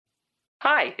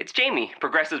Hi, it's Jamie,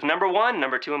 Progressive's number 1,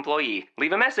 number 2 employee.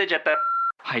 Leave a message at the...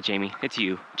 Hi, Jamie. It's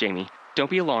you, Jamie. Don't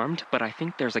be alarmed, but I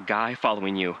think there's a guy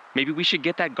following you. Maybe we should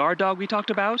get that guard dog we talked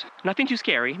about? Nothing too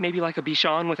scary. Maybe like a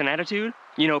Bichon with an attitude?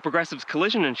 You know, Progressive's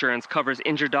collision insurance covers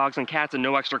injured dogs and cats at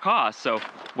no extra cost, so...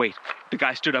 Wait, the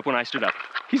guy stood up when I stood up.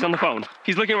 He's on the phone.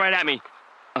 He's looking right at me.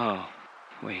 Oh,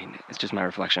 wait, it's just my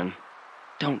reflection.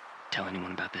 Don't tell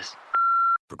anyone about this.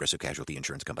 Progressive Casualty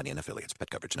Insurance Company and Affiliates. Pet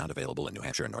coverage not available in New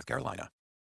Hampshire and North Carolina.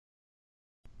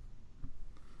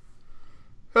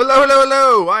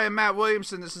 Hello. I am Matt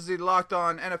Williamson. This is the Locked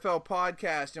On NFL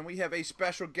podcast, and we have a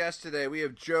special guest today. We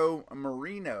have Joe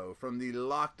Marino from the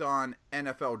Locked On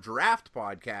NFL Draft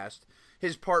podcast.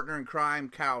 His partner in crime,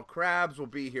 Kyle Krabs, will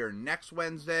be here next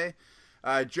Wednesday.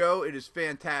 Joe, it is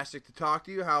fantastic to talk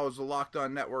to you. How is the Locked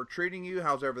On Network treating you?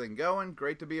 How's everything going?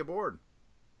 Great to be aboard.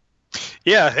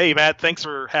 Yeah. Hey, Matt, thanks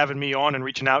for having me on and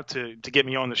reaching out to get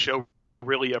me on the show.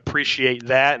 Really appreciate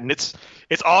that. And it's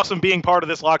awesome being part of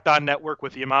this Locked On network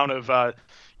with the amount of,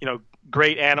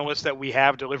 great analysts that we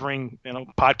have delivering,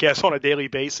 podcasts on a daily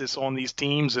basis on these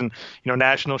teams and,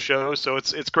 national shows. So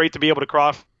it's great to be able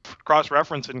to cross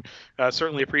reference and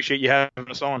certainly appreciate you having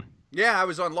us on. Yeah, I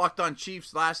was on Locked On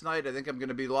Chiefs last night. I think I'm going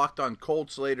to be Locked On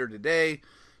Colts later today.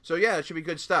 So, yeah, it should be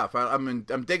good stuff. I'm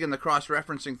digging the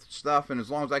cross-referencing stuff, and as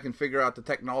long as I can figure out the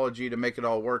technology to make it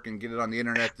all work and get it on the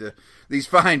internet to these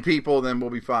fine people, then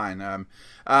we'll be fine.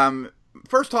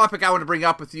 First topic I want to bring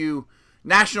up with you,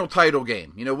 national title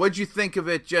game. What'd you think of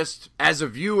it just as a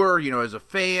viewer, as a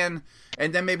fan?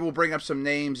 And then maybe we'll bring up some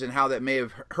names and how that may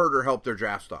have hurt or helped their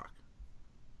draft stock.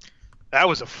 That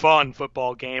was a fun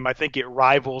football game. I think it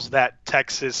rivals that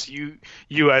Texas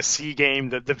USC game,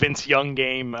 the Vince Young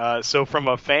game. So from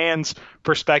a fan's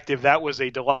perspective, that was a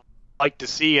delight to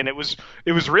see, and it was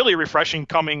really refreshing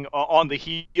coming on the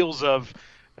heels of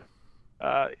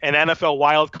an NFL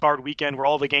wildcard weekend where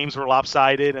all the games were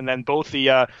lopsided, and then both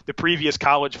the previous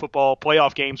college football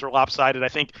playoff games were lopsided. I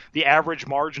think the average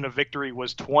margin of victory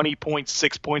was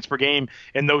 20.6 points per game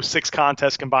in those 6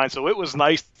 contests combined. So it was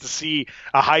nice to see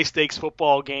a high-stakes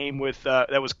football game with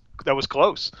that was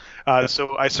close.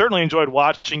 So I certainly enjoyed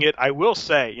watching it. I will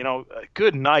say,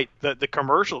 good night. The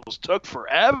commercials took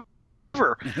forever.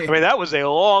 I mean, that was a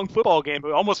long football game.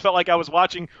 It almost felt like I was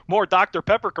watching more Dr.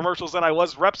 Pepper commercials than I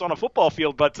was reps on a football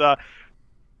field, but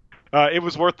it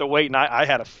was worth the wait, and I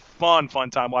had a fun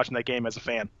time watching that game as a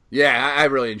fan. Yeah, I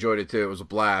really enjoyed it, too. It was a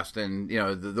blast, and,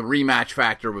 the rematch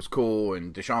factor was cool,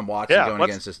 and Deshaun Watson going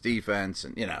against this defense,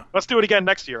 and, Let's do it again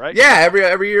next year, right? Yeah,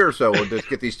 every year or so we'll just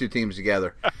get these two teams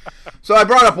together. So I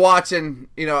brought up Watson.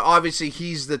 Obviously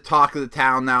he's the talk of the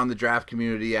town now in the draft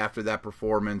community after that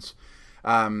performance.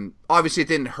 Obviously it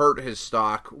didn't hurt his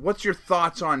stock. What's your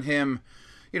thoughts on him?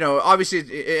 Obviously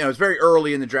it's very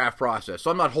early in the draft process,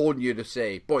 so I'm not holding you to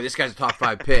say, boy, this guy's a top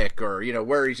 5 pick, or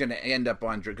where he's going to end up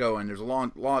on going. There's a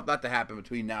long lot to happen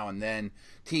between now and then.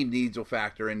 Team needs will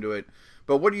factor into it.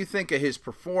 But what do you think of his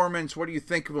performance? What do you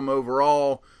think of him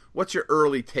overall? What's your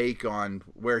early take on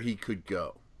where he could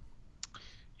go?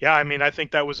 Yeah, I mean, I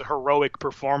think that was a heroic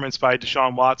performance by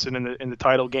Deshaun Watson in the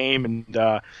title game,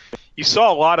 and you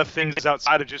saw a lot of things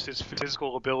outside of just his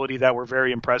physical ability that were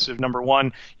very impressive. Number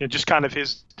one, just kind of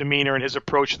his demeanor and his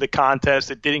approach to the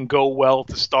contest. It didn't go well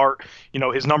to start.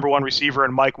 His number one receiver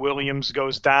in Mike Williams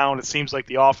goes down. It seems like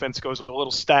the offense goes a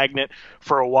little stagnant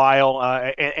for a while,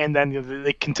 and then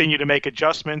they continue to make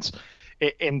adjustments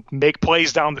and make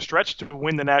plays down the stretch to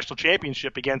win the national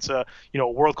championship against a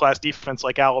world-class defense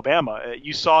like Alabama.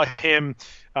 You saw him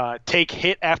take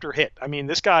hit after hit. I mean,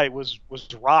 this guy was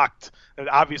rocked.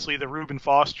 Obviously, the Reuben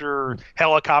Foster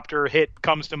helicopter hit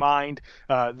comes to mind.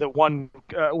 The one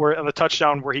where on the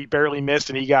touchdown where he barely missed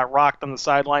and he got rocked on the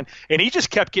sideline, and he just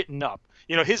kept getting up.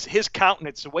 His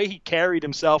countenance, the way he carried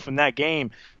himself in that game.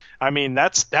 I mean,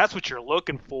 that's what you're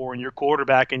looking for in your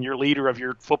quarterback and your leader of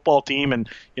your football team, and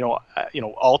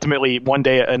ultimately one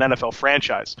day an NFL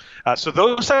franchise. So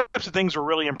those types of things were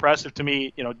really impressive to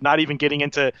me. Not even getting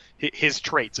into his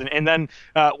traits, and then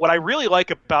what I really like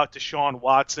about Deshaun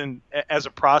Watson as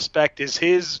a prospect is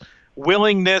his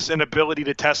willingness and ability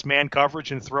to test man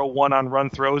coverage and throw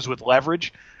one-on-run throws with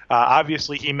leverage.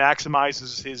 Obviously, he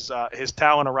maximizes his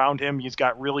talent around him. He's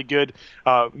got really good,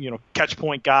 catch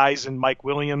point guys in Mike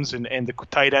Williams and the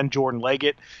tight end Jordan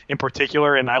Leggett in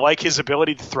particular. And I like his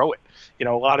ability to throw it.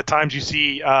 A lot of times you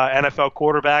see NFL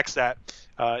quarterbacks that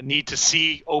need to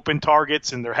see open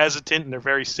targets and they're hesitant and they're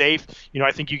very safe.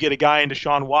 I think you get a guy in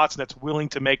Deshaun Watson that's willing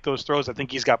to make those throws. I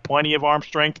think he's got plenty of arm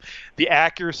strength. The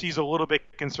accuracy is a little bit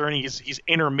concerning. He's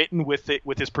intermittent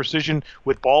with his precision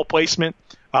with ball placement.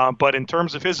 But in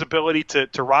terms of his ability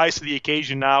to rise to the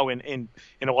occasion now in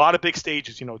a lot of big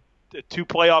stages, 2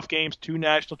 playoff games, 2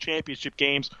 national championship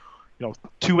games,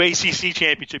 2 ACC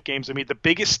championship games. I mean, the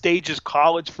biggest stages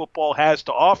college football has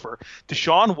to offer.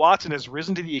 Deshaun Watson has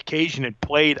risen to the occasion and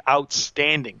played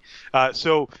outstanding.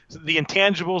 So the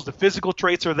intangibles, the physical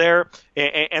traits are there,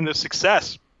 and the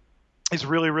success is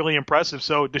really, really impressive.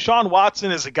 So Deshaun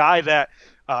Watson is a guy that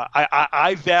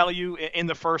I value in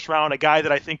the first round, a guy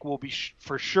that I think will be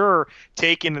for sure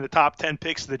taken in the top 10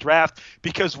 picks of the draft,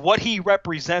 because what he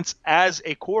represents as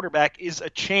a quarterback is a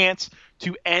chance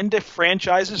to end a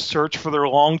franchise's search for their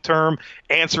long-term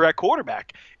answer at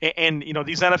quarterback. And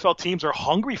these NFL teams are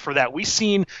hungry for that. We've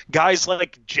seen guys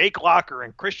like Jake Locker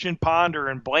and Christian Ponder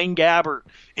and Blaine Gabbert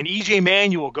and E.J.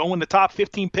 Manuel go in the top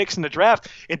 15 picks in the draft.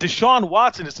 And Deshaun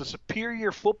Watson is a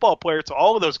superior football player to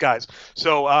all of those guys.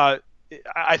 So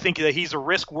I think that he's a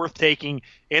risk worth taking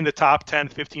in the top 10,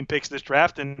 15 picks of this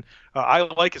draft, and I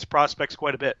like his prospects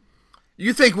quite a bit.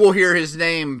 You think we'll hear his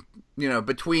name,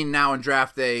 between now and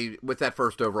draft day with that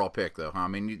first overall pick, though, huh? I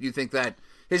mean, you think that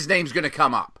his name's going to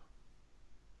come up?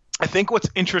 I think what's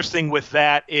interesting with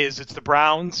that is it's the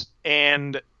Browns,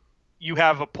 and you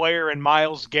have a player in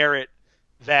Myles Garrett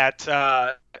that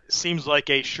seems like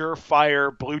a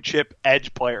surefire blue-chip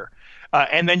edge player.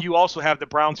 And then you also have the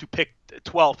Browns who picked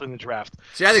 12th in the draft.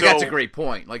 See, I think that's a great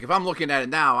point. Like, if I'm looking at it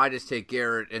now, I just take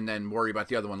Garrett and then worry about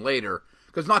the other one later.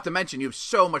 Because not to mention, you have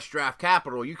so much draft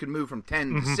capital, you can move from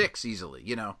 10 to 6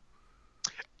 easily,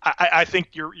 I think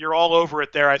you're all over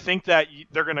it there. I think that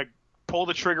they're going to pull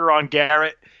the trigger on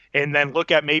Garrett and then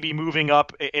look at maybe moving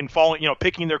up and falling,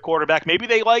 picking their quarterback. Maybe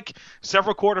they like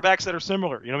several quarterbacks that are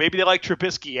similar. Maybe they like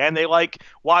Trubisky and they like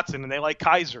Watson and they like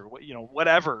Kaiser,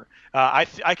 whatever.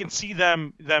 I can see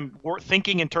them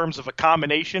thinking in terms of a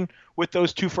combination with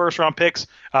those 2 first-round picks,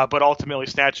 but ultimately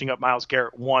snatching up Myles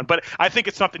Garrett 1. But I think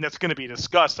it's something that's going to be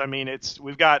discussed. I mean,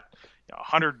 we've got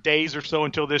 100 days or so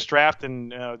until this draft,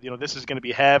 and this is going to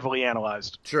be heavily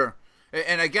analyzed. Sure.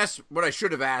 And I guess what I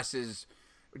should have asked is,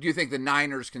 do you think the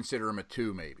Niners consider him a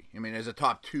 2 maybe? I mean, as a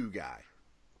top 2 guy.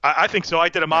 I think so. I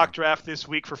did a mock draft this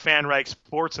week for FanRag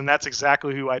Sports, and that's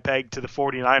exactly who I pegged to the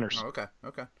 49ers. Oh,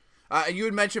 okay. You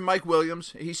had mentioned Mike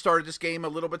Williams. He started this game a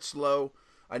little bit slow.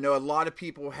 I know a lot of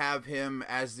people have him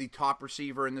as the top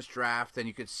receiver in this draft, and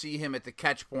you could see him at the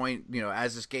catch point,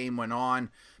 as this game went on.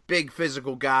 Big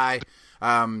physical guy,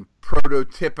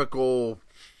 prototypical,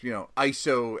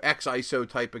 ex-ISO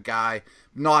type of guy,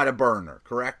 not a burner,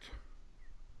 correct?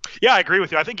 Yeah, I agree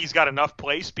with you. I think he's got enough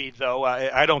play speed, though.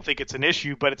 I don't think it's an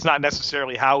issue, but it's not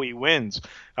necessarily how he wins.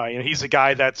 He's a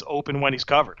guy that's open when he's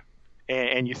covered.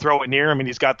 And you throw it near him, and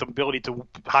he's got the ability to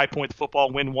high point the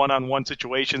football, win one-on-one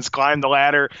situations, climb the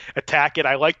ladder, attack it.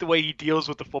 I like the way he deals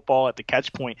with the football at the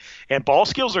catch point. And ball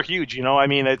skills are huge. I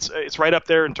mean, it's right up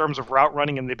there in terms of route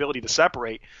running and the ability to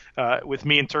separate with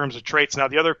me in terms of traits. Now,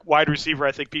 the other wide receiver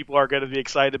I think people are going to be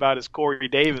excited about is Corey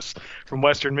Davis from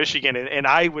Western Michigan. And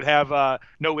I would have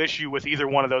no issue with either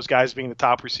one of those guys being the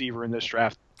top receiver in this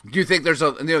draft. Do you think there's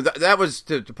that was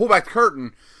to pull back the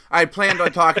curtain? I had planned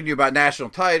on talking to you about national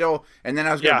title, and then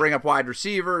I was going to bring up wide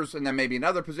receivers, and then maybe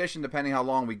another position, depending how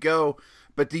long we go.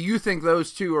 But do you think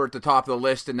those 2 are at the top of the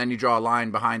list, and then you draw a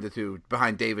line behind the 2,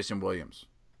 behind Davis and Williams?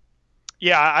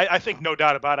 Yeah, I think no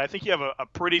doubt about it. I think you have a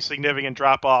pretty significant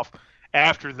drop-off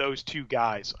after those 2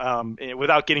 guys.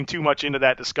 Without getting too much into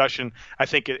that discussion, I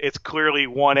think it's clearly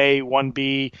 1A,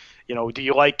 1B. Do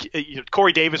you like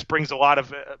Corey Davis brings a lot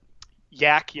of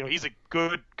yak. He's a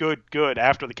good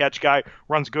after the catch guy,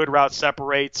 runs good routes,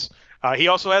 separates. He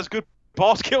also has good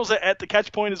ball skills at the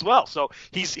catch point as well. So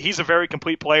he's a very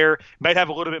complete player. Might have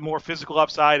a little bit more physical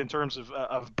upside in terms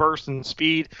of burst and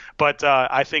speed, but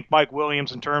I think Mike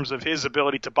Williams, in terms of his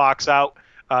ability to box out,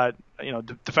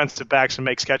 defensive backs and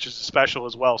makes catches special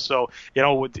as well. So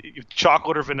with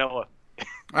chocolate or vanilla.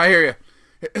 I hear you.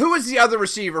 Who is the other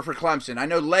receiver for Clemson? I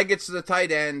know Leggett's the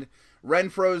tight end.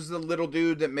 Renfro's the little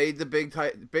dude that made the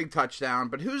big touchdown,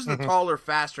 but who's the taller,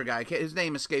 faster guy? His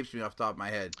name escapes me off the top of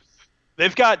my head.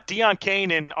 They've got Deion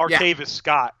Kane and Artavis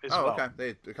Scott as well. Oh,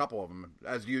 okay. A couple of them,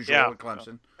 as usual at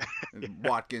Clemson.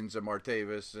 Watkins and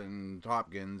Martavis and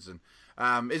Hopkins. And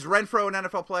is Renfro an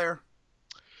NFL player?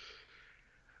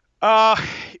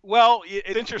 Well,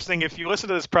 it's interesting. If you listen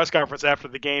to this press conference after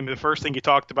the game, the first thing he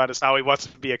talked about is how he wants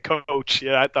to be a coach.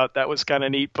 Yeah, I thought that was kind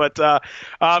of neat. But, looks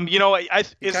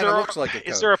like a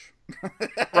coach.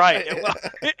 Right. Well,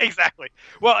 exactly.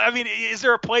 Well, I mean, is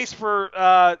there a place for,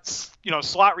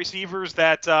 slot receivers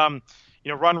that,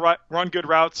 run good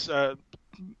routes,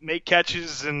 make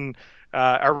catches and,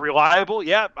 are reliable?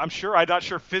 Yeah, I'm sure. I'm not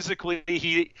sure physically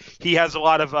he has a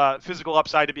lot of physical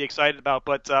upside to be excited about,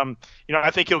 but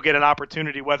I think he'll get an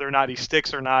opportunity. Whether or not he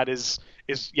sticks or not is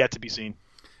yet to be seen.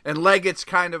 And Leggett's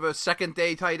kind of a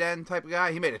second-day tight end type of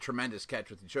guy. He made a tremendous catch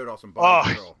with. He showed off some body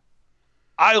control.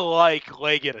 I like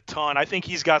Leggett a ton. I think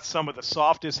he's got some of the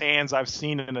softest hands I've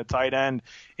seen in a tight end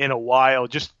in a while.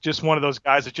 Just one of those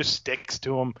guys that just sticks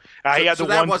to him. So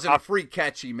that wasn't a free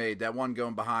catch he made, that one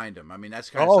going behind him. I mean,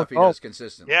 that's kind of stuff he does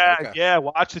consistently. Yeah, okay. Yeah,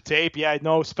 watch the tape. Yeah,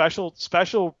 no,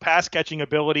 special pass catching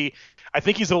ability. I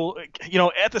think he's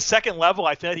at the second level,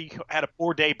 I thought he had a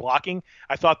poor day blocking.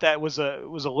 I thought that was a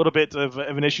little bit of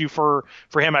an issue for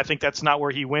him. I think that's not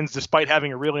where he wins, despite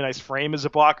having a really nice frame as a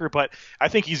blocker. But I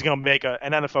think he's going to make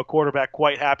an NFL quarterback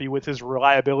quite happy with his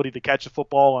reliability to catch the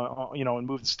football, and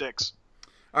move the sticks.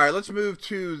 All right, let's move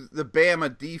to the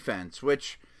Bama defense,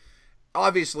 which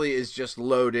obviously is just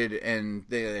loaded, and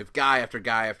they have guy after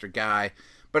guy after guy.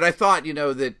 But I thought,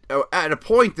 that at a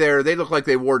point there, they looked like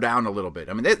they wore down a little bit.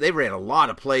 I mean, they ran a lot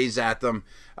of plays at them.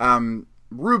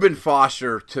 Reuben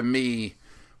Foster, to me,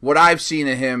 what I've seen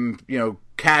of him,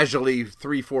 casually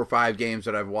 3, 4, 5 games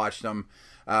that I've watched him,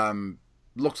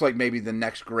 looks like maybe the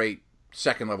next great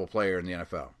second-level player in the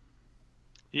NFL.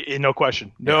 No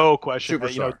question. No question.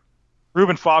 Superstar.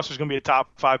 Reuben Foster's going to be a top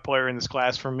 5 player in this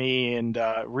class for me, and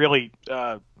really,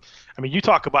 you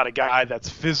talk about a guy that's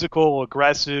physical,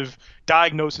 aggressive,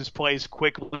 diagnoses plays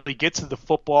quickly, gets to the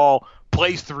football,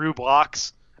 plays through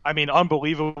blocks.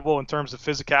 Unbelievable in terms of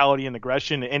physicality and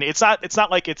aggression, and it's not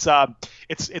like it's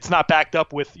not backed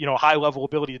up with high level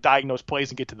ability to diagnose plays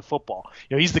and get to the football.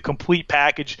 He's the complete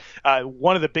package.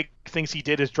 One of the big things he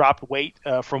did is dropped weight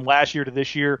from last year to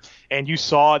this year, and you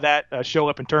saw that show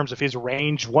up in terms of his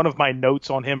range. One of my notes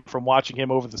on him from watching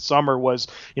him over the summer was,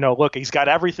 look, he's got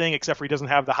everything except for he doesn't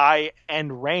have the high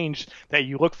end range that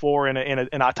you look for in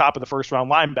a top of the first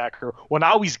round linebacker. Well,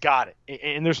 now he's got it,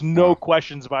 and there's no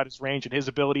questions about his range and his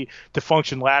ability to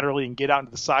function laterally and get out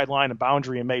into the sideline and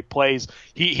boundary and make plays.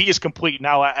 He is complete.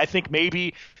 Now, I think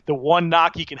maybe the one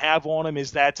knock you can have on him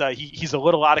is that he's a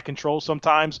little out of control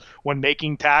sometimes when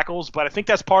making tackles, but I think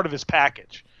that's part of his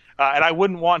package. And I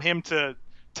wouldn't want him to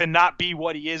not be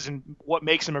what he is and what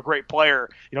makes him a great player.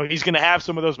 He's going to have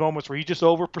some of those moments where he just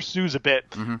over pursues a bit,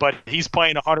 but he's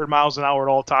playing 100 miles an hour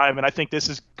at all time. And I think this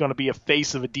is going to be a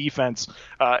face of a defense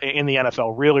in the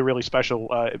NFL. Really, really special,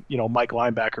 Mike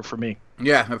linebacker for me.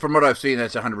 Yeah, from what I've seen,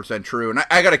 that's 100% true. And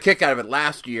I got a kick out of it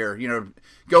last year.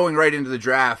 Going right into the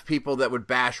draft, people that would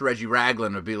bash Reggie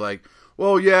Ragland would be like,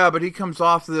 well, yeah, but he comes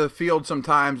off the field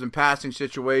sometimes in passing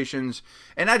situations.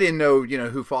 And I didn't know,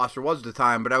 who Foster was at the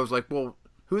time, but I was like, well,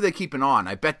 who are they keeping on?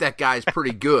 I bet that guy's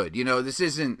pretty good. This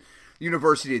isn't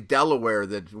University of Delaware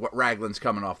that Ragland's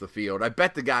coming off the field. I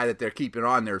bet the guy that they're keeping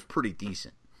on there is pretty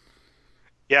decent.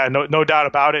 Yeah, no doubt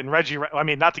about it. And Reggie,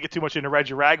 not to get too much into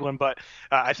Reggie Ragland, but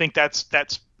I think that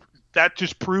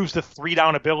just proves the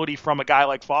 3-down ability from a guy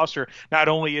like Foster. Not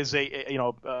only is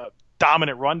a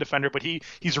dominant run defender, but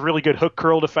he's a really good hook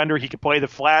curl defender. He can play the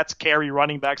flats, carry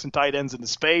running backs and tight ends into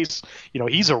space.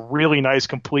 He's a really nice,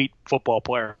 complete football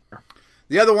player.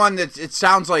 The other one that it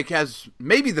sounds like has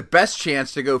maybe the best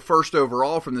chance to go first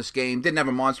overall from this game, didn't have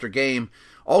a monster game,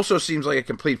 also seems like a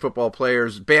complete football player,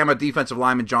 is Bama defensive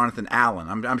lineman Jonathan Allen.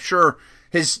 I'm sure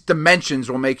his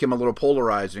dimensions will make him a little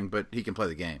polarizing, but he can play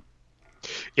the game.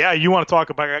 Yeah, you want to talk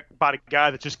about a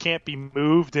guy that just can't be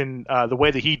moved, and the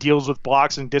way that he deals with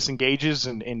blocks and disengages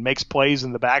and makes plays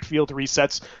in the backfield,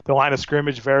 resets the line of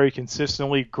scrimmage very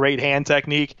consistently, great hand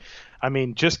technique.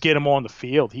 Just get him on the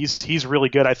field. He's really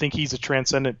good. I think he's a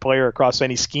transcendent player across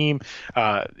any scheme.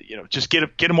 Just get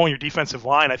him on your defensive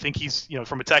line. I think he's,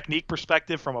 from a technique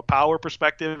perspective, from a power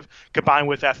perspective, combined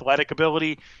with athletic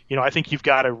ability, I think you've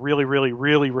got a really, really,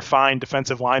 really refined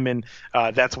defensive lineman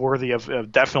that's worthy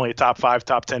of definitely a top 5,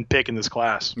 top 10 pick in this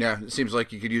class. Yeah, it seems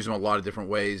like you could use him a lot of different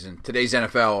ways. In today's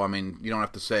NFL, you don't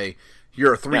have to say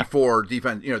you're a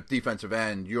 3-4 defensive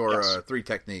end. You're a 3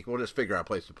 technique. We'll just figure out a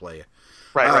place to play you.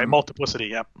 Right. Multiplicity,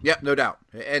 yep. Yep, no doubt.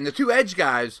 And the 2 edge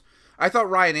guys, I thought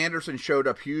Ryan Anderson showed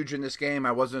up huge in this game.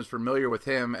 I wasn't as familiar with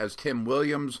him as Tim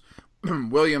Williams.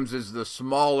 Williams is the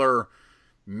smaller,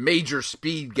 major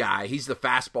speed guy. He's the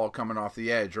fastball coming off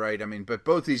the edge, right? But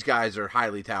both these guys are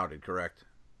highly touted, correct?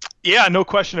 Yeah, no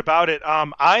question about it.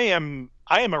 I am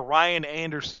a Ryan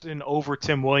Anderson over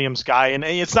Tim Williams guy, and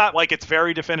it's not like it's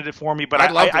very definitive for me, but I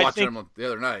loved watching him the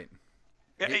other night.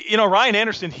 Ryan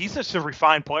Anderson, he's just a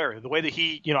refined player. The way that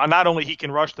he, not only he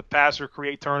can rush the passer,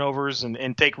 create turnovers,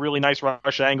 and take really nice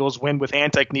rush angles, win with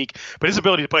hand technique, but his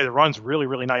ability to play the run's really,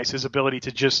 really nice. His ability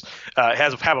to just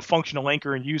have a functional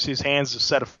anchor and use his hands to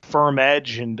set a firm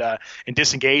edge and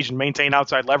disengage and maintain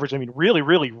outside leverage. I mean, really,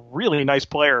 really, really nice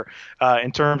player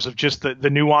in terms of just the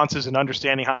nuances and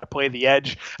understanding how to play the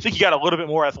edge. I think he got a little bit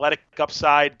more athletic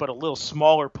upside, but a little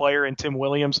smaller player in Tim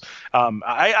Williams.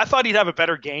 I thought he'd have a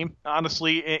better game,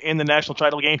 honestly, in the national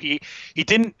title game. He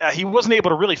wasn't able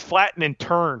to really flatten and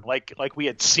turn like we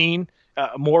had seen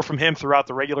more from him throughout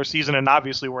the regular season. And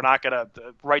obviously we're not going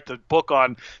to write the book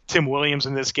on Tim Williams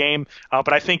in this game.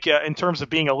 But I think in terms of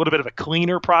being a little bit of a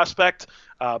cleaner prospect,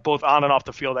 both on and off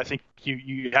the field, I think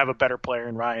you have a better player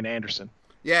in Ryan Anderson.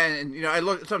 Yeah,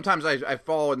 and sometimes I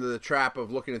fall into the trap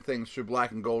of looking at things through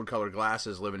black and gold colored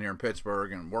glasses living here in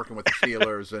Pittsburgh and working with the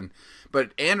Steelers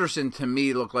but Anderson to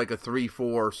me looked like a 3-4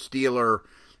 Steeler,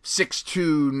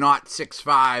 6'2", not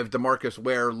 6'5", DeMarcus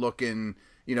Ware looking,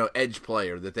 edge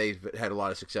player that they've had a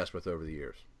lot of success with over the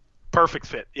years. Perfect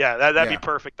fit. Yeah, that'd be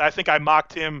perfect. I think I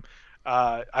mocked him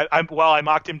I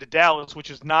mocked him to Dallas,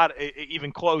 which is not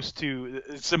even close to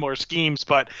similar schemes,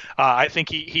 but I think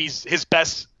his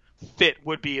best fit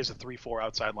would be as a 3-4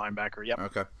 outside linebacker. Yep.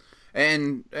 Okay.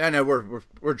 And I know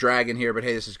we're dragging here, but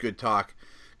hey, this is good talk.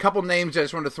 Couple names I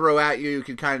just wanted to throw at you. You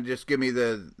can kind of just give me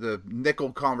the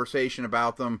nickel conversation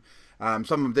about them. Some of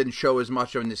them didn't show as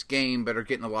much in this game, but are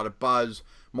getting a lot of buzz.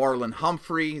 Marlon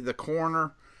Humphrey, the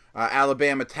corner.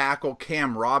 Alabama tackle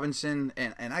Cam Robinson,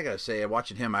 and I gotta say,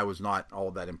 watching him, I was not all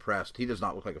that impressed. He does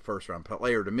not look like a first-round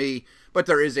player to me, but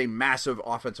there is a massive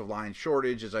offensive line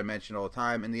shortage, as I mentioned all the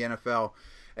time, in the NFL.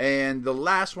 And the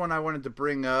last one I wanted to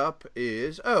bring up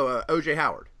is O.J.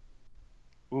 Howard.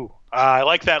 Ooh, I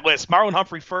like that list. Marlon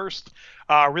Humphrey first,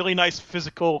 really nice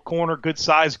physical corner, good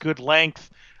size, good length.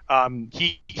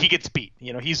 He gets beat.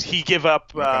 He give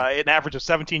up an average of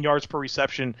 17 yards per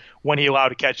reception when he allowed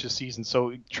to catch this season.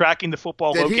 So tracking the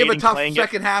football, did he have a tough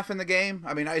second half in the game?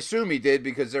 I mean, I assume he did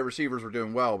because their receivers were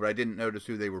doing well, but I didn't notice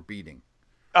who they were beating.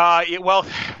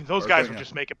 Those guys were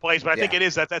just making plays, but I think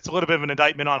that's a little bit of an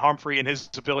indictment on Humphrey and his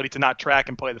ability to not track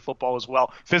and play the football as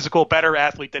well. Physical, better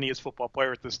athlete than he is football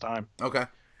player at this time. Okay.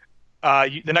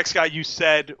 The next guy you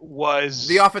said was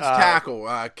the offensive tackle,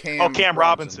 Cam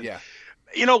Robinson. Yeah.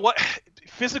 You know what?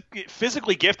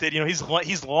 Physically gifted.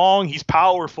 He's long, he's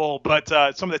powerful, but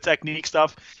some of the technique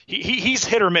stuff, he's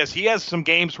hit or miss. He has some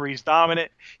games where he's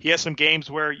dominant. He has some games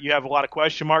where you have a lot of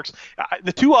question marks.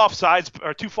 The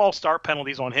two false start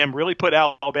penalties on him really put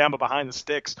Alabama behind the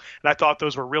sticks, and I thought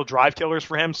those were real drive killers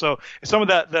for him. So some of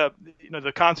the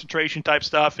concentration type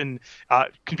stuff and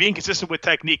being consistent with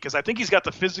technique, because I think he's got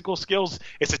the physical skills.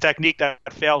 It's a technique that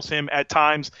fails him at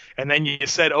times. And then you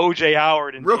said O.J.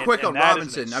 Howard. Real quick on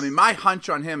Robinson. I mean, my hunch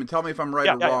on him, and tell me if I'm right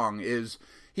or wrong, is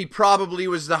he probably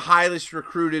was the highest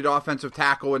recruited offensive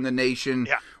tackle in the nation.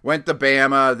 Yeah. Went to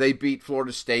Bama. They beat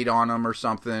Florida State on him or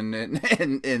something.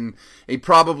 And he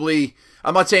probably,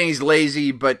 I'm not saying he's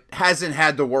lazy, but hasn't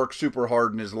had to work super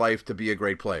hard in his life to be a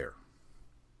great player.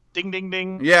 Ding, ding,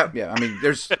 ding. Yeah. I mean,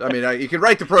 you can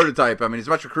write the prototype. I mean, as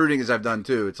much recruiting as I've done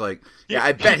too. It's like,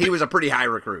 I bet he was a pretty high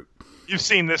recruit. You've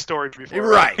seen this story before.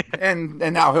 Right. and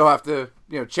now he'll have to,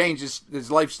 change his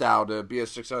lifestyle to be a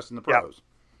success in the pros. Yep.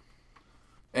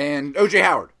 And O.J.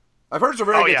 Howard. I've heard it's a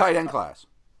very good tight end class.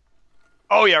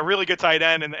 Oh, yeah, really good tight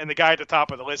end. And the guy at the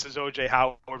top of the list is O.J.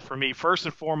 Howard for me. First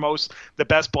and foremost, the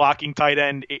best blocking tight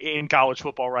end in college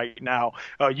football right now.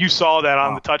 You saw that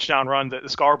on the touchdown run, the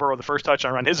Scarborough, the first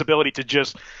touchdown run, his ability to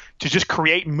just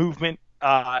create movement.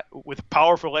 With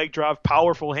powerful leg drive,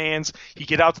 powerful hands, he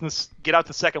get out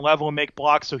to second level and make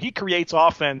blocks. So he creates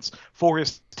offense for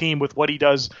his team with what he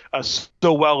does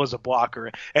so well as a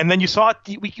blocker. And then you saw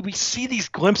we see these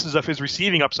glimpses of his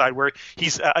receiving upside where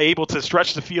he's able to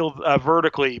stretch the field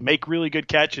vertically, make really good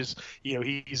catches.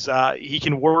 He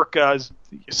can work.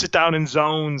 Sit down in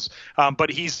zones, but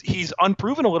he's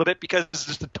unproven a little bit because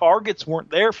just the targets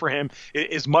weren't there for him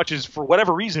as much as for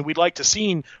whatever reason we'd like to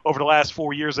seen over the last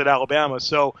 4 years at Alabama.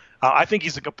 So I think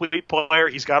he's a complete player.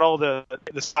 He's got all the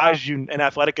size and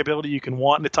athletic ability you can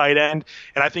want in the tight end,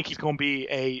 and I think he's going to be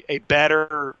a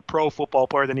better pro football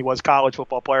player than he was college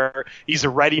football player. He's a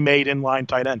ready-made inline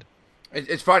tight end.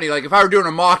 It's funny, like if I were doing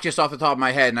a mock just off the top of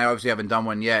my head, and I obviously haven't done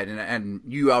one yet, and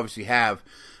you obviously have,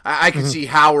 I could see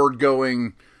Howard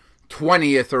going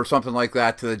 20th or something like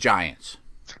that to the Giants.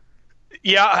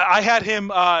 Yeah, I had him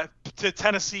to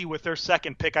Tennessee with their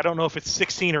second pick. I don't know if it's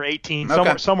 16 or 18,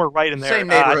 somewhere right in there. Same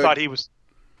neighborhood. I thought he was.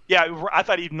 Yeah, I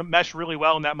thought he meshed really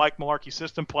well in that Mike Mularkey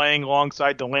system, playing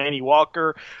alongside Delaney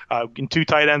Walker in 2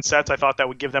 tight end sets. I thought that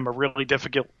would give them a really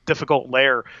difficult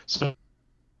layer. So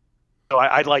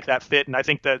I like that fit, and I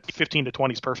think that 15 to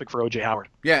 20 is perfect for O.J. Howard.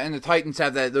 Yeah, and the Titans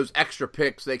have those extra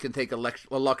picks. They can take a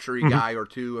luxury guy or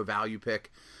two, a value pick.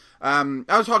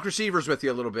 I'll talk receivers with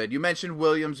you a little bit. You mentioned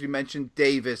Williams. You mentioned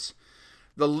Davis.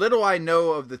 The little I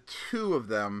know of the two of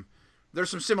them, there's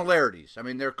some similarities. I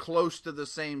mean, they're close to the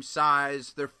same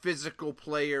size. They're physical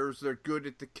players. They're good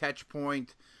at the catch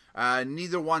point.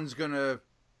 Neither one's going to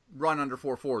run under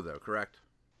 4.4, though, correct?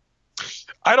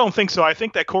 I don't think so. I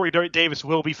think that Corey Davis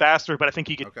will be faster, but I think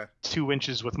he gets okay. 2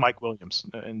 inches with Mike Williams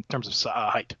in terms of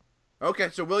height. Okay,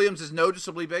 so Williams is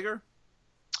noticeably bigger?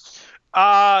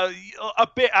 A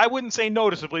bit. I wouldn't say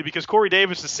noticeably because Corey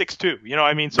Davis is 6'2". You know what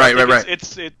I mean? So right.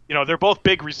 It's they're both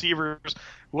big receivers.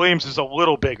 Williams is a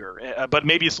little bigger, but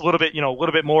maybe it's a little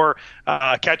bit more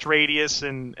catch radius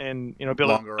and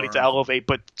ability to elevate,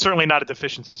 but certainly not a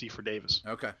deficiency for Davis.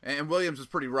 Okay, and Williams is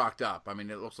pretty rocked up. I mean,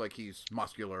 it looks like he's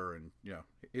muscular and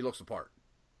he looks the part.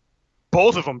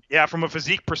 Both of them, yeah. From a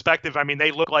physique perspective, I mean,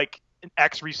 they look like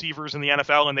ex receivers in the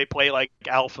NFL and they play like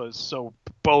alphas. So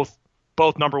both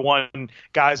number one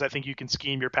guys, I think you can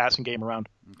scheme your passing game around.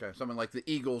 Okay, something like the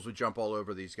Eagles would jump all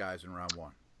over these guys in round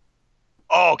 1.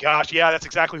 Oh gosh, yeah, that's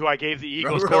exactly who I gave the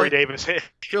Eagles. Really? Corey Davis.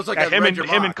 Feels like him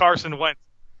and Carson Wentz.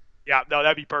 Yeah, no,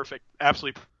 that'd be perfect.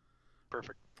 Absolutely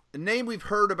perfect. A name we've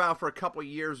heard about for a couple of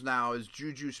years now is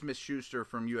Juju Smith-Schuster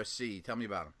from USC. Tell me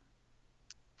about him.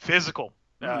 Physical.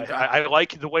 I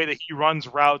like the way that he runs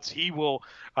routes. He will,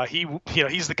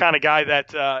 he's the kind of guy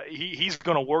that he's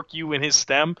going to work you in his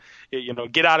stem.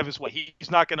 Get out of his way.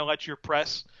 He's not going to let your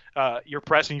press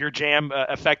and your jam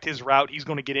affect his route. He's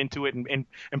going to get into it and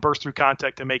burst through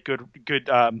contact to make good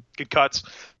cuts.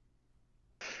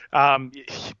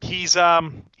 He's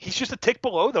just a tick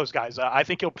below those guys. I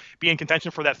think he'll be in contention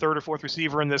for that 3rd or 4th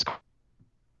receiver in this.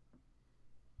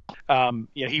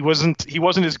 He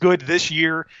wasn't as good this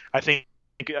year. I think.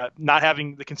 Not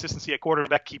having the consistency at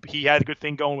quarterback, he had a good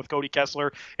thing going with Cody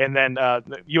Kessler, and then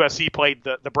USC played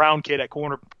the Brown kid at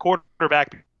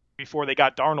quarterback before they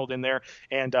got Darnold in there,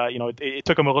 and it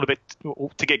took him a little bit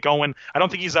to get going. I don't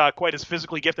think he's quite as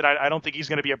physically gifted. I don't think he's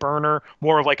going to be a burner,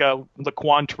 more of like a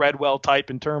Laquan Treadwell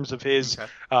type in terms of his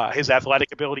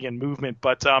athletic ability and movement.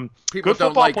 But people good don't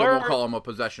football like player. him. We'll call him a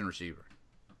possession receiver.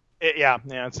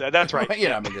 That's right.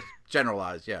 I mean, just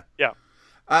generalized. Yeah.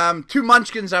 2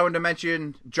 munchkins I wanted to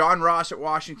mention: John Ross at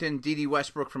Washington, D.D.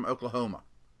 Westbrook from Oklahoma.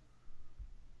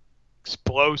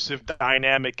 Explosive,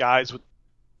 dynamic guys with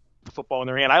the football in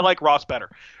their hand. I like Ross better.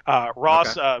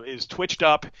 Ross is twitched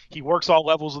up. He works all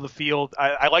levels of the field.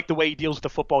 I like the way he deals with the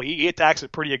football. He attacks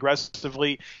it pretty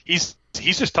aggressively. He's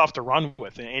just tough to run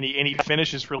with, and he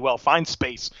finishes really well. Finds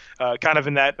space, kind of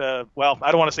in that. I don't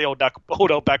want to say Odell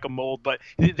Beckham mold, but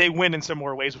they win in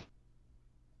similar ways.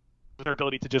 Their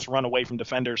ability to just run away from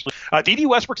defenders. D.D.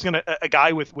 Westbrook's a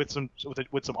guy with some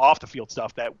off the field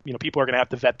stuff that people are gonna have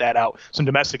to vet that out. Some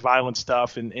domestic violence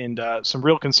stuff and some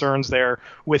real concerns there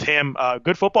with him.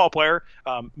 Good football player,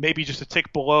 maybe just a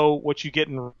tick below what you get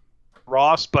in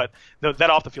Ross, but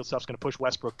that off the field stuff's gonna push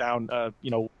Westbrook down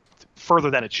further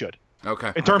than it should.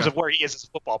 Okay. In terms of where he is as a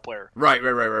football player. Right.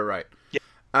 Yeah.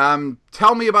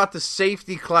 Tell me about the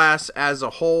safety class as a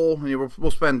whole.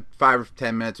 We'll spend 5 or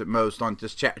 10 minutes at most on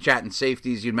just chatting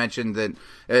safeties. You mentioned that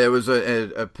it was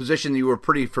a position that you were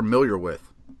pretty familiar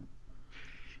with.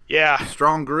 Yeah.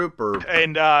 Strong group,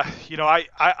 and there's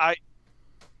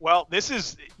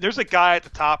a guy at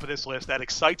the top of this list that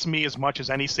excites me as much as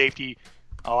any safety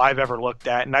I've ever looked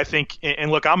at. And I think,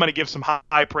 and look, I'm going to give some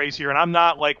high praise here, and I'm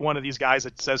not like one of these guys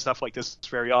that says stuff like this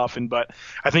very often, but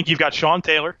I think you've got Sean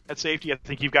Taylor at safety. I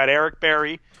think you've got Eric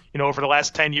Berry, over the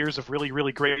last 10 years of really,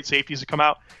 really great safeties that come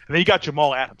out. And then you got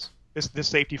Jamal Adams, this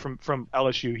safety from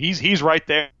LSU. He's right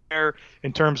there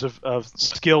in terms of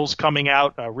skills coming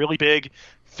out, really big,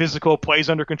 physical,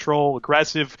 plays under control,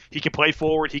 aggressive. He can play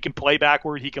forward. He can play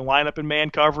backward. He can line up in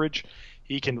man coverage.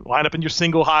 He can line up in your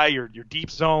single high, your deep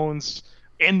zones,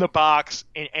 in the box,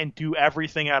 and do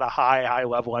everything at a high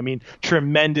level. I mean,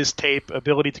 tremendous tape,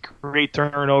 ability to create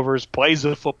turnovers, plays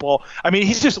the football. I mean,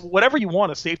 he's just whatever you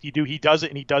want a safety to do, he does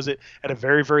it, and he does it at a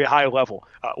very, very high level,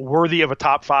 worthy of a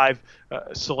top 5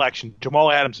 selection.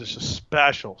 Jamal Adams is a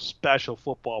special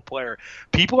football player.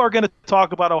 People are going to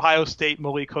talk about Ohio State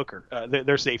Malik Hooker,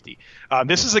 their safety.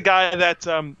 This is a guy that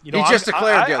he just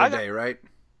declared the other day, right?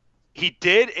 He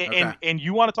did, Okay. and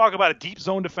you want to talk about a deep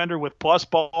zone defender with plus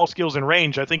ball skills and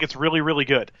range, I think it's really, really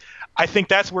good. I think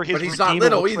that's where his But he's not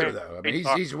little either, though. I mean,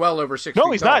 he's well over 6 feet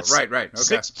No, he's tall. not. Right.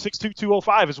 Okay. 6'2",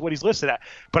 205 is what he's listed at.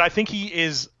 But I think he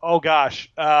is,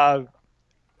 I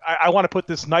want to put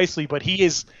this nicely, but he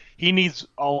needs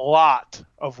a lot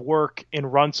of work in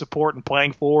run support and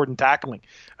playing forward and tackling.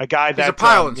 A guy He's a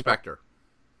pile inspector.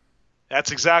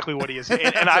 That's exactly what he is.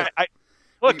 And I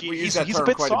look, he's a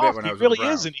bit soft. He really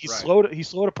is, and he's slow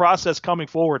to process coming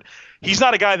forward. He's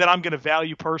not a guy that I'm going to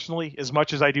value personally as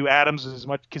much as I do Adams, as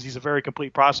much because he's a very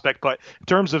complete prospect. But in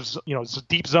terms of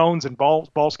deep zones and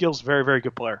ball skills, very, very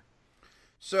good player.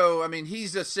 So I mean,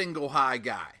 he's a single high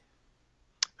guy.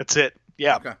 That's it.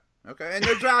 Yeah. Okay, and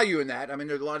there's value in that. I mean,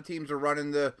 there's a lot of teams are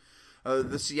running the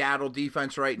Seattle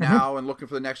defense right now and looking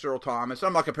for the next Earl Thomas.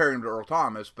 I'm not comparing him to Earl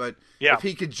Thomas, but if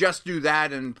he could just do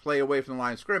that and play away from the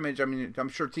line of scrimmage, I mean, I'm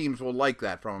sure teams will like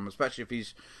that from him, especially if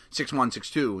he's 6'1",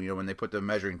 6'2", when they put the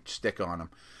measuring stick on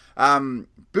him.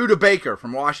 Buda Baker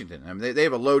from Washington. I mean, they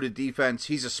have a loaded defense.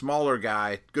 He's a smaller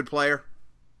guy. Good player.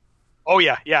 Oh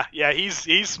yeah.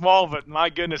 He's small, but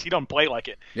my goodness, he don't play like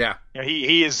it. Yeah.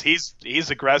 He's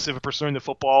aggressive at pursuing the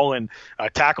football and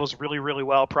tackles really, really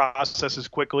well, processes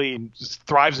quickly, and just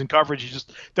thrives in coverage. He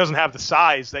just doesn't have the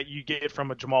size that you get from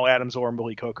a Jamal Adams or a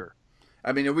Malik Hooker.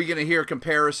 I mean, are we going to hear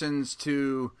comparisons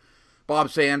to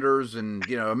Bob Sanders and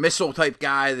a missile type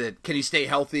guy that can he stay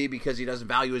healthy because he doesn't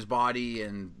value his body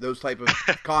and those type of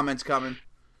comments coming?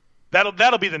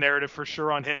 That'll be the narrative for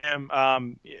sure on him.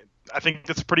 I think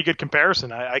that's a pretty good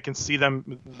comparison. I can see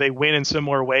they win in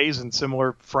similar ways and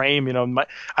similar frame. I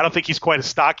don't think he's quite as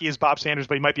stocky as Bob Sanders,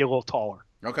 but he might be a little taller.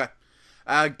 Okay.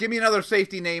 Give me another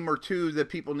safety name or two that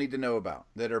people need to know about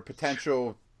that are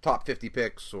potential top 50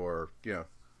 picks or,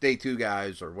 day 2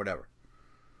 guys or whatever.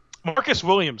 Marcus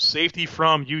Williams, safety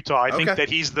from Utah. I think that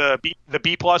he's the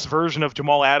B plus version of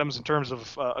Jamal Adams in terms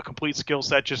of a complete skill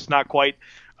set, just not quite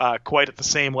at the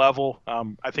same level.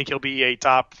 I think he'll be a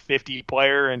top 50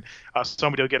 player and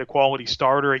somebody will get a quality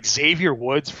starter. Xavier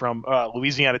Woods from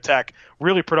Louisiana Tech,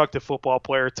 really productive football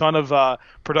player, a ton of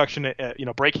production,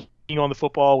 breaking on the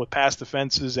football with pass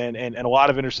defenses and a lot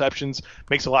of interceptions,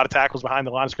 makes a lot of tackles behind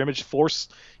the line of scrimmage,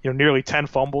 forced nearly 10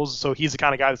 fumbles. So he's the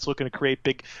kind of guy that's looking to create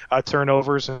big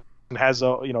turnovers and has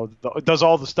does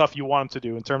all the stuff you want him to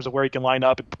do in terms of where he can line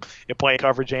up and play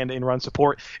coverage and in run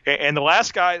support. And the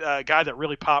last guy that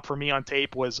really popped for me on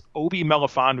tape was Obi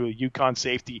Melifonwu, UConn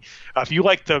safety. If you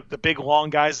like the big long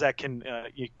guys that can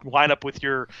you line up with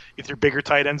your bigger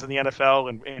tight ends in the NFL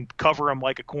and cover them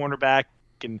like a cornerback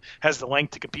and has the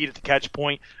length to compete at the catch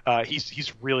point.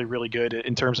 He's really, really good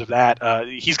in terms of that.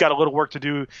 He's got a little work to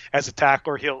do as a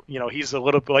tackler. He's a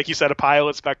little, like you said, a pile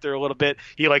inspector a little bit.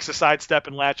 He likes to sidestep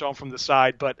and latch on from the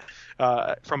side, but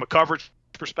from a coverage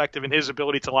perspective and his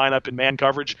ability to line up in man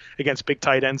coverage against big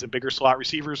tight ends and bigger slot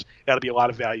receivers, that'll be a lot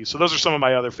of value. So those are some of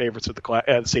my other favorites at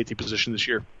the safety position this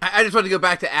year. I just want to go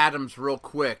back to Adams real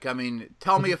quick. I mean,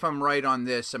 tell me if I'm right on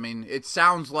this. I mean, it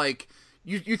sounds like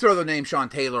You throw the name Sean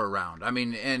Taylor around. I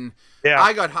mean, and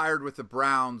I got hired with the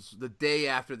Browns the day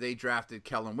after they drafted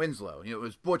Kellen Winslow. It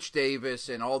was Butch Davis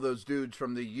and all those dudes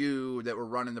from the U that were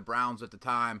running the Browns at the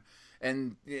time.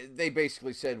 And they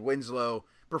basically said Winslow,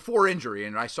 before injury,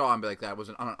 and I saw him like that, was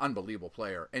an unbelievable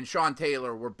player. And Sean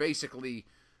Taylor were basically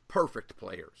perfect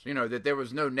players. That there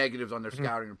was no negatives on their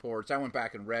scouting reports. I went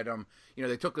back and read them.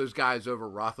 They took those guys over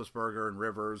Roethlisberger and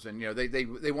Rivers, and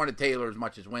they wanted Taylor as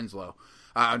much as Winslow.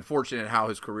 Unfortunate how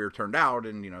his career turned out,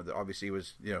 and obviously he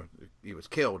was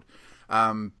killed.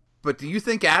 But do you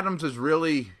think Adams is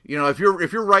really, if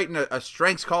you're writing a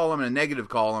strengths column and a negative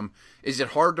column, is it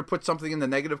hard to put something in the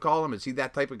negative column? Is he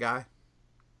that type of guy?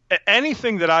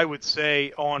 Anything that I would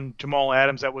say on Jamal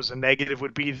Adams that was a negative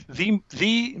would be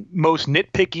the most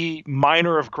nitpicky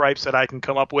minor of gripes that I can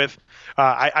come up with.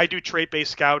 I do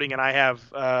trait-based scouting, and I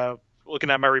have, looking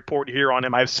at my report here on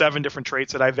him, I have 7 different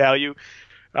traits that I value.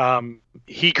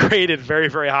 He graded very,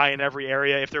 very high in every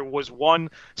area. If there was one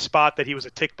spot that he was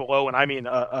a tick below, and I mean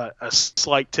a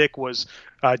slight tick, was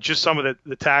just some of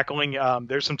the tackling.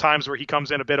 There's some times where he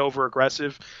comes in a bit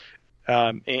over-aggressive.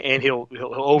 And he'll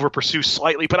over pursue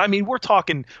slightly, but I mean we're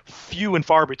talking few and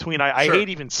far between. I hate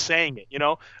even saying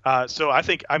it, so I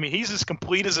think he's as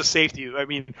complete as a safety. I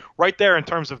mean, right there in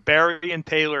terms of Barry and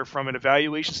Taylor from an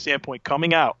evaluation standpoint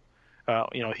coming out,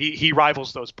 he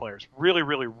rivals those players. Really,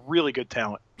 really, really good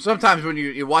talent. Sometimes when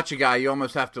you watch a guy, you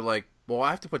almost have to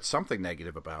I have to put something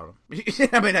negative about him.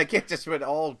 I mean, I can't just put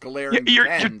all glaring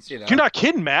tens. You're not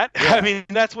kidding, Matt. Yeah. I mean,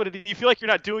 that's what you feel like you're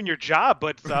not doing your job,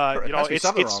 but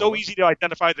it's so easy to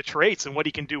identify the traits and what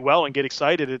he can do well and get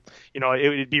excited. It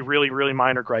would be really, really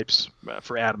minor gripes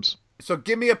for Adams. So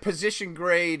give me a position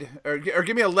grade, or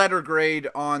give me a letter grade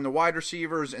on the wide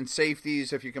receivers and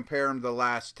safeties if you compare them to the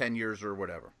last 10 years or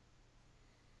whatever.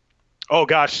 Oh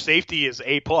gosh, safety is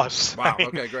A+. Wow. I mean,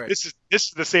 Okay, great. This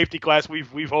is the safety class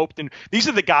we've hoped, and these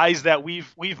are the guys that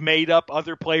we've made up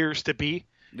other players to be.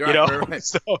 Right.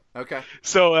 So Okay.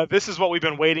 So this is what we've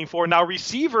been waiting for. Now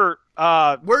receiver.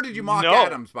 Where did you mock no.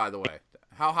 Adams, by the way?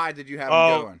 How high did you have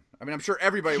him going? I mean, I'm sure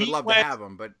everybody would love to have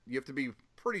him, but you have to be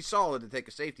pretty solid to take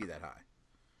a safety that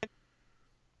high.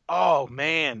 Oh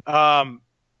man, I'm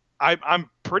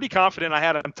pretty confident I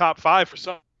had him top 5 for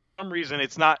some reason.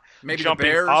 It's not Maybe jumping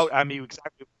the Bears? out. I mean,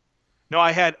 exactly. No,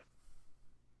 I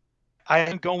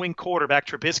am going quarterback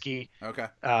Trubisky. Okay.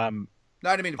 No, I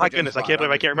didn't mean to my put you on the goodness, I spot. can't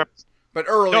believe I can't remember. But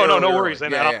early. No early. worries.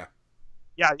 And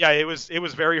yeah, it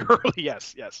was very early.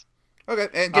 Yes. Okay,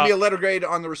 and give me a letter grade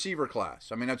on the receiver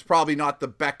class. I mean, that's probably not the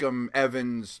Beckham,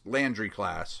 Evans, Landry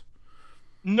class.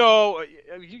 No,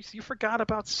 you forgot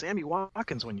about Sammy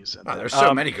Watkins when you said that. There's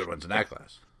so many good ones in that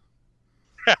class.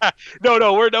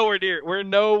 No, we're nowhere near. We're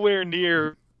nowhere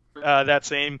near that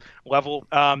same level.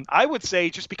 I would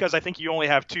say, just because I think you only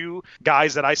have 2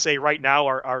 guys that I say right now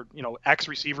are ex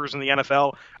receivers in the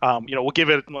NFL. We'll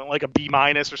give it like a B-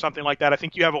 or something like that. I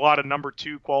think you have a lot of number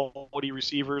 2 quality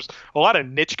receivers, a lot of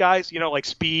niche guys, like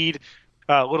speed.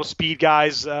 Little speed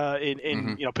guys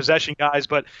in possession guys,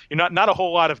 but not a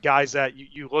whole lot of guys that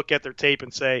you look at their tape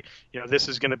and say, this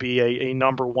is going to be a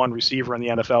number 1 receiver in the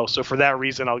NFL. So for that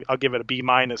reason, I'll give it a B-.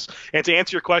 And to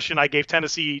answer your question, I gave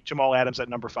Tennessee Jamal Adams at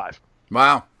number 5.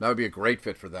 Wow, that would be a great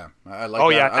fit for them. I like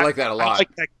that. Yeah, I like that a lot. I like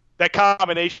that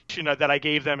combination that I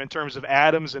gave them in terms of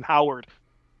Adams and Howard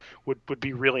would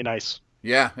be really nice.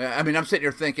 Yeah, I mean, I'm sitting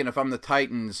here thinking, if I'm the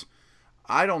Titans,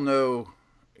 I don't know.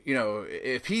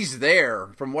 If he's there,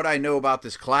 from what I know about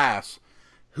this class,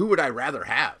 who would I rather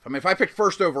have? I mean, if I picked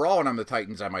first overall and I'm the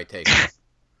Titans, I might take it.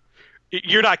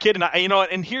 You're not kidding.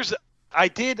 And here's, I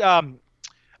did,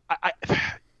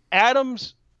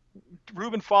 Adams,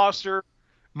 Reuben Foster,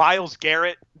 Myles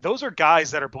Garrett, those are guys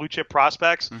that are blue chip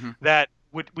prospects that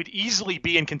would easily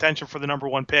be in contention for the number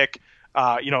 1 pick,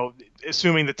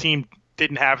 assuming the team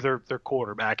didn't have their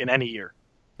quarterback in any year.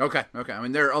 Okay. I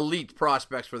mean, they're elite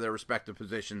prospects for their respective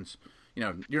positions.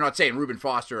 You're not saying Reuben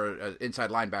Foster, an inside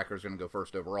linebacker, is going to go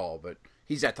first overall, but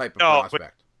he's that type of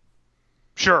prospect.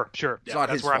 Sure. It's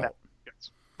not his fault. Yes.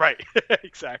 Right.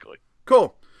 Exactly.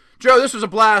 Cool. Joe, this was a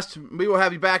blast. We will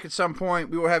have you back at some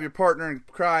point. We will have your partner in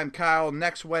crime, Kyle,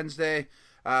 next Wednesday.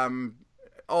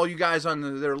 All you guys that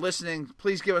are listening,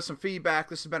 please give us some feedback.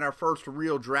 This has been our first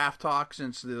real draft talk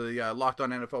since the Locked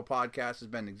On NFL podcast has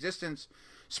been in existence.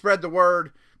 Spread the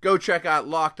word. Go check out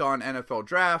Locked On NFL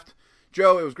Draft.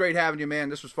 Joe, it was great having you, man.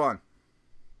 This was fun.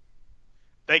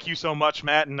 Thank you so much,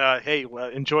 Matt. And,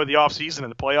 enjoy the offseason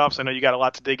and the playoffs. I know you got a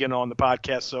lot to dig in on the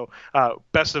podcast, so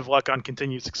best of luck on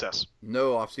continued success.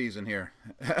 No offseason here.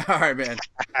 All right, man.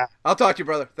 I'll talk to you,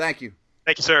 brother. Thank you.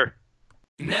 Thank you, sir.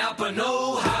 Napa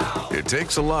know-how. It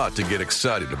takes a lot to get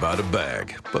excited about a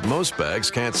bag, but most bags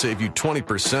can't save you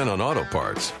 20% on auto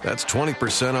parts. That's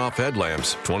 20% off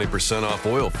headlamps, 20% off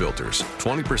oil filters,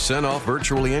 20% off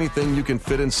virtually anything you can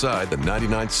fit inside the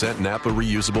 99-cent Napa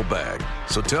reusable bag.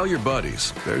 So tell your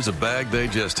buddies, there's a bag they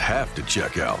just have to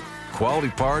check out. Quality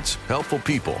parts, helpful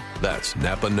people. That's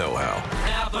Napa know-how.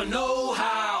 Napa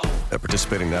know-how. At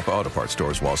participating Napa Auto Parts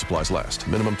stores while supplies last.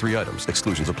 Minimum 3 items.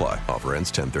 Exclusions apply. Offer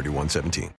ends 10/31/17.